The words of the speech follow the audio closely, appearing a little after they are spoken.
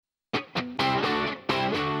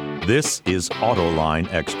This is Autoline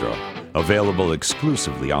Extra, available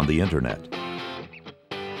exclusively on the internet.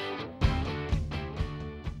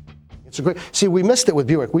 It's a great. See, we missed it with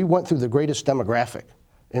Buick. We went through the greatest demographic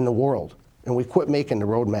in the world, and we quit making the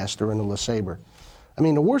Roadmaster and the LeSabre. I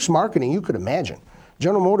mean, the worst marketing you could imagine.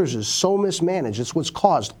 General Motors is so mismanaged. It's what's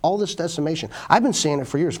caused all this decimation. I've been saying it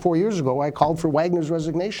for years. 4 years ago, I called for Wagner's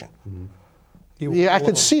resignation. Mm-hmm. Yeah, I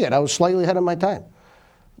could see it. I was slightly ahead of my time.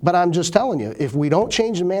 But I'm just telling you, if we don't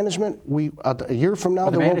change the management, a year from now,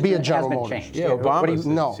 there won't be a General Motors. Yeah, Obama's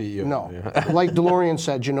no. Yeah. Like DeLorean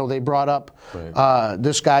said, you know, they brought up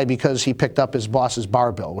this guy because he picked up his boss's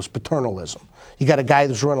barbell. It was paternalism. You got a guy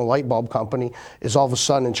that's running a light bulb company is all of a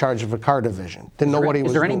sudden in charge of a car division. Didn't know what he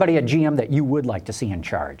was doing. Is there anybody at GM that you would like to see in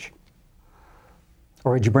charge?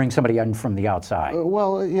 Or would you bring somebody in from the outside?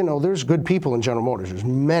 Well, you know, there's good people in General Motors. There's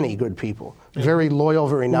many good people. Yeah. Very loyal,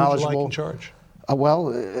 very knowledgeable. Who would you like in charge?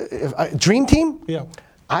 Dream Team? Yeah.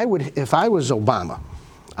 I would, if I was Obama,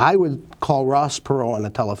 I would call Ross Perot on the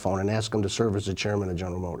telephone and ask him to serve as the chairman of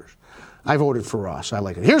General Motors. I voted for Ross. I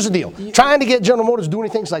like it. Here's the deal. Trying to get General Motors doing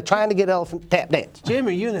things like trying to get Elephant Tap Dance. Jim,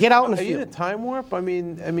 are you in get out in the field. Are you field. in a time warp? I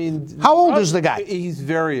mean. How old is the guy? He's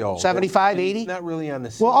very old. 75, 80? He's not really on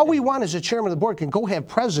the scene. Well, all we want is the chairman of the board can go have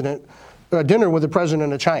dinner with the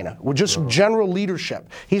president of China with just general leadership.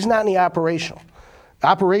 He's not in the operational.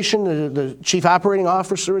 The chief operating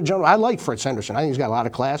officer of General. I like Fritz Henderson. I think he's got a lot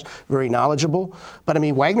of class, very knowledgeable. But I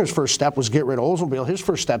mean, Wagner's first step was get rid of Oldsmobile. His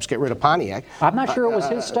first step's get rid of Pontiac. I'm not sure it was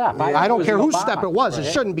his step. I don't care whose step it was. Right.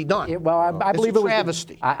 It shouldn't be done. I believe it was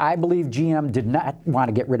travesty. I believe GM did not want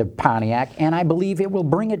to get rid of Pontiac, and I believe it will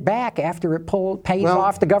bring it back after it pays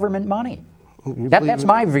off the government money. That's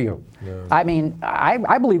my view. Yeah. I mean,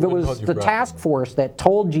 I believe it was the task force that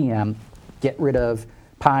told GM get rid of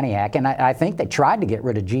Pontiac, and I think they tried to get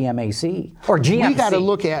rid of GMAC or GMC. We got to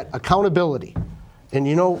look at accountability, and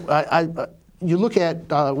you know, you look at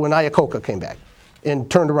when Iacocca came back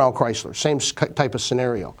and turned around Chrysler, same type of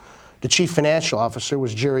scenario. The chief financial officer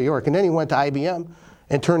was Jerry York, and then he went to IBM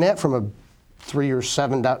and turned that from a 3 or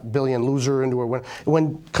 7 billion loser into a winner.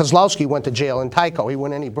 When Kozlowski went to jail in Tyco, he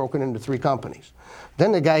went in, he broke it into 3 companies.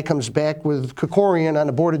 Then the guy comes back with Krikorian on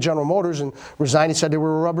the board of General Motors and resigned. He said they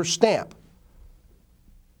were a rubber stamp.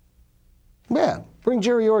 Yeah, bring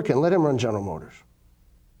Jerry York in, let him run General Motors.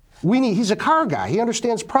 He's a car guy, he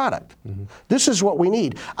understands product. Mm-hmm. This is what we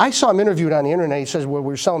need. I saw him interviewed on the internet. He says, well, we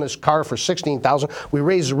were selling this car for $16,000. We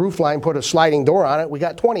raised the roof line, put a sliding door on it, we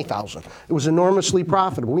got $20,000. It was enormously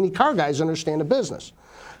profitable. We need car guys to understand the business.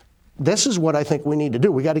 This is what I think we need to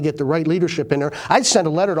do. We got to get the right leadership in there. I'd send a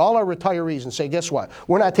letter to all our retirees and say, guess what?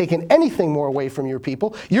 We're not taking anything more away from your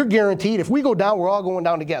people. You're guaranteed if we go down, we're all going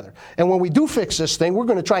down together. And when we do fix this thing, we're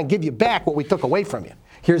going to try and give you back what we took away from you.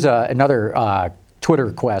 Here's another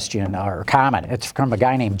Twitter question or comment. It's from a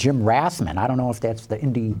guy named Jim Rathman. I don't know if that's the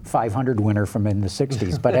Indy 500 winner from in the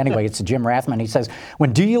 60s, but anyway, it's Jim Rathman. He says,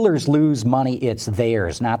 when dealers lose money, it's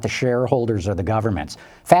theirs, not the shareholders or the government's.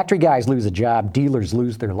 Factory guys lose a job, dealers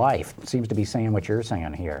lose their life. It seems to be saying what you're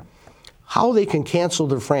saying here. How they can cancel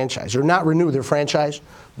their franchise or not renew their franchise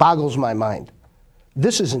boggles my mind.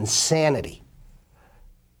 This is insanity.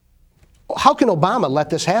 How can Obama let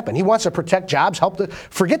this happen? He wants to protect jobs,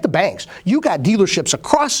 forget the banks. You got dealerships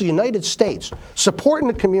across the United States supporting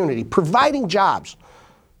the community, providing jobs.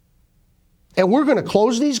 And we're going to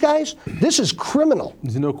close these guys? This is criminal.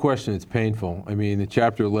 There's no question it's painful. I mean, the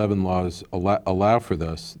Chapter 11 laws allow for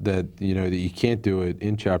this, that you can't do it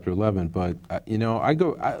in Chapter 11. But,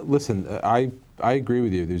 listen, I agree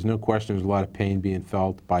with you. There's no question there's a lot of pain being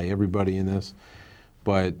felt by everybody in this.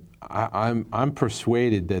 But I'm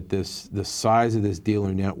persuaded that the size of this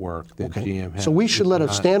dealer network that GM has. So we should let a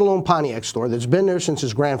standalone Pontiac store that's been there since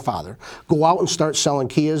his grandfather go out and start selling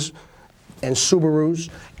Kias and Subarus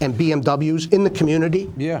and BMWs in the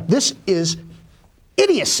community. Yeah. This is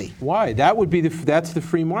idiocy. Why? That's the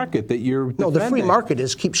free market that you're defending. No, the free market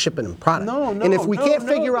is keep shipping them product. No. And if we can't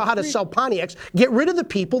figure out how to sell Pontiacs, get rid of the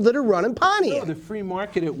people that are running Pontiac. No, the free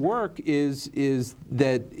market at work is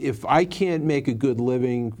that if I can't make a good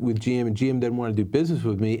living with GM and GM doesn't want to do business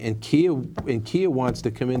with me, and Kia wants to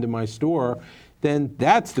come into my store, then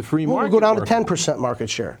that's the free market. We'll go down to 10% market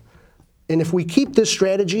share. And if we keep this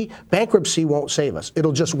strategy, bankruptcy won't save us.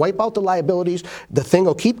 It'll just wipe out the liabilities. The thing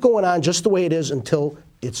will keep going on just the way it is until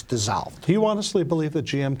it's dissolved. Do you honestly believe that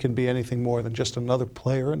GM can be anything more than just another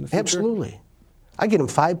player in the future? Absolutely. I get them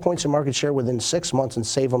 5 points of market share within 6 months and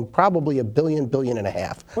save them probably $1 billion, $1.5 billion.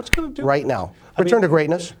 What's going to do right now? Return to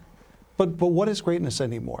greatness. But what is greatness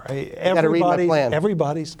anymore? Plan.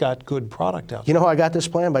 Everybody's got good product out there. You know how I got this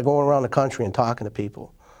plan? By going around the country and talking to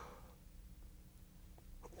people.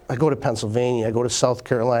 I go to Pennsylvania, I go to South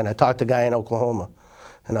Carolina, I talk to a guy in Oklahoma,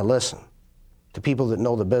 and I listen to people that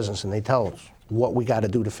know the business, and they tell us what we got to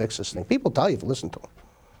do to fix this thing. People tell you if you listen to them.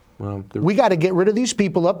 Well, We got to get rid of these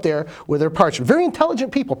people up there with their parts. Very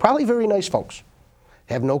intelligent people, probably very nice folks,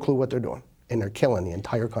 have no clue what they're doing, and they're killing the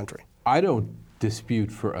entire country. I don't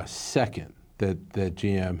dispute for a second that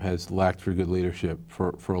GM has lacked for good leadership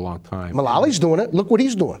for a long time. Mullally's doing it. Look what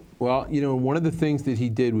he's doing. Well, you know, one of the things that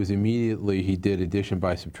he did was immediately he did addition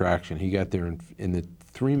by subtraction. He got there in the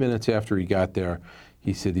 3 minutes after he got there.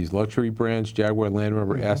 He said these luxury brands, Jaguar, Land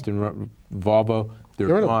Rover, Aston, Volvo,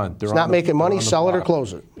 they're gone. It's not making money, sell it or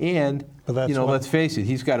close it. And, But you know, let's face it,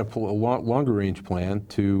 he's got a longer range plan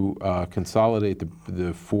to consolidate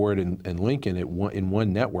the Ford and Lincoln in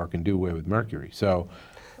one network and do away with Mercury. So,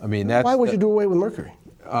 I mean, that's... Why would you do away with Mercury?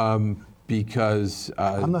 Because...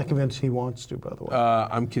 I'm not convinced he wants to, by the way.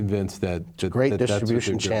 I'm convinced that... great that's what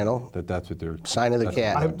distribution they're doing. channel. That's what they're... Sign of the that's what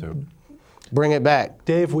cat. they're up to. Bring it back.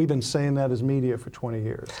 Dave, we've been saying that as media for 20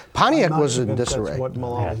 years. Pontiac I'm not was in convinced disarray. That's what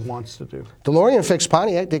Mullally wants to do. DeLorean fixed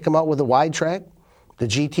Pontiac. They come out with a wide track, the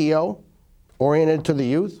GTO, oriented to the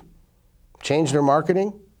youth, changed their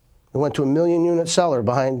marketing. They went to a 1 million unit seller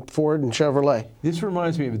behind Ford and Chevrolet. This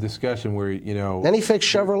reminds me of a discussion where, you know... Then he fixed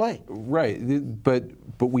Chevrolet. Right, but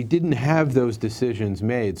we didn't have those decisions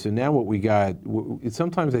made. So now what we got,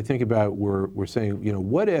 sometimes I think about we're saying, you know,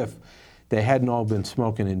 what if they hadn't all been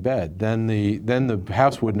smoking in bed? Then the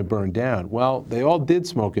house wouldn't have burned down. Well, they all did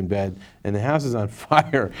smoke in bed, and the house is on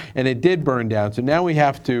fire, and it did burn down. So now we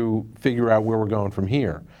have to figure out where we're going from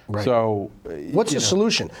here. Right. So What's the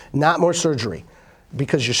solution? Not more surgery,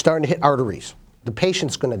 because you're starting to hit arteries. The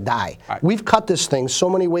patient's going to die. We've cut this thing so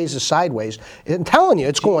many ways sideways. I'm telling you,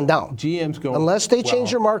 it's going down. GM's going... Unless they change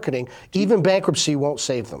their marketing, even bankruptcy won't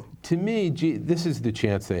save them. To me, this is the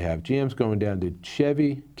chance they have. GM's going down to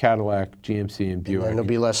Chevy, Cadillac, GMC, and Buick. And it'll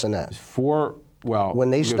be less than that. When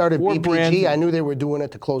They started BPG, I knew they were doing it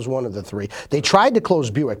to close one of the three. They tried to close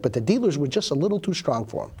Buick, but the dealers were just a little too strong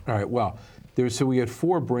for them. All right, well, so we had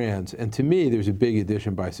 4 brands, and to me, there's a big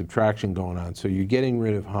addition by subtraction going on. So you're getting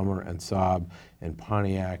rid of Hummer and Saab and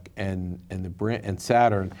Pontiac and the brand and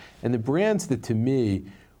Saturn, and the brands that to me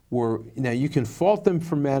were, now you can fault them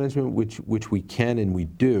for management, which we can and we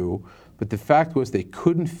do, but the fact was they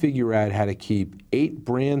couldn't figure out how to keep 8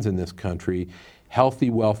 brands in this country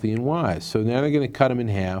healthy, wealthy, and wise. So now they're going to cut them in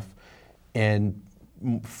half and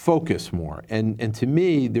focus more. And to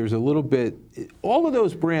me, there's a little bit, all of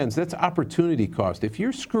those brands, that's opportunity cost. If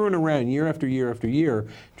you're screwing around year after year after year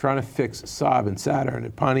trying to fix Saab and Saturn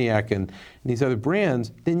and Pontiac and these other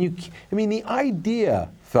brands, then the idea,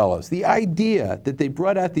 fellas, the idea that they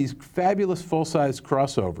brought out these fabulous full-size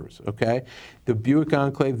crossovers, okay? The Buick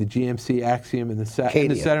Enclave, the GMC Axiom, and the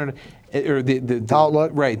Saturn, or the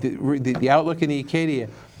Outlook. Right, the Outlook and the Acadia.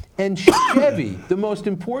 And Chevy, the most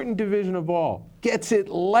important division of all, gets it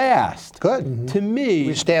last. Good. To me...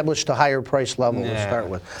 We established a higher price level to start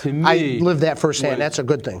with. To me... I lived that firsthand. That's a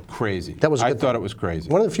good thing. Crazy. That was a good I thought thing. it was crazy.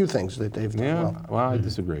 One of the few things that they've done Yeah, well. I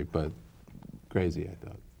disagree, but crazy, I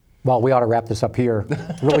thought. Well, we ought to wrap this up here.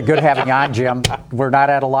 Really good having you on, Jim. We're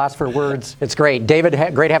not at a loss for words. It's great. David,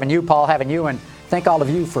 great having you. Paul, having you. And thank all of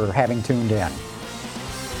you for having tuned in.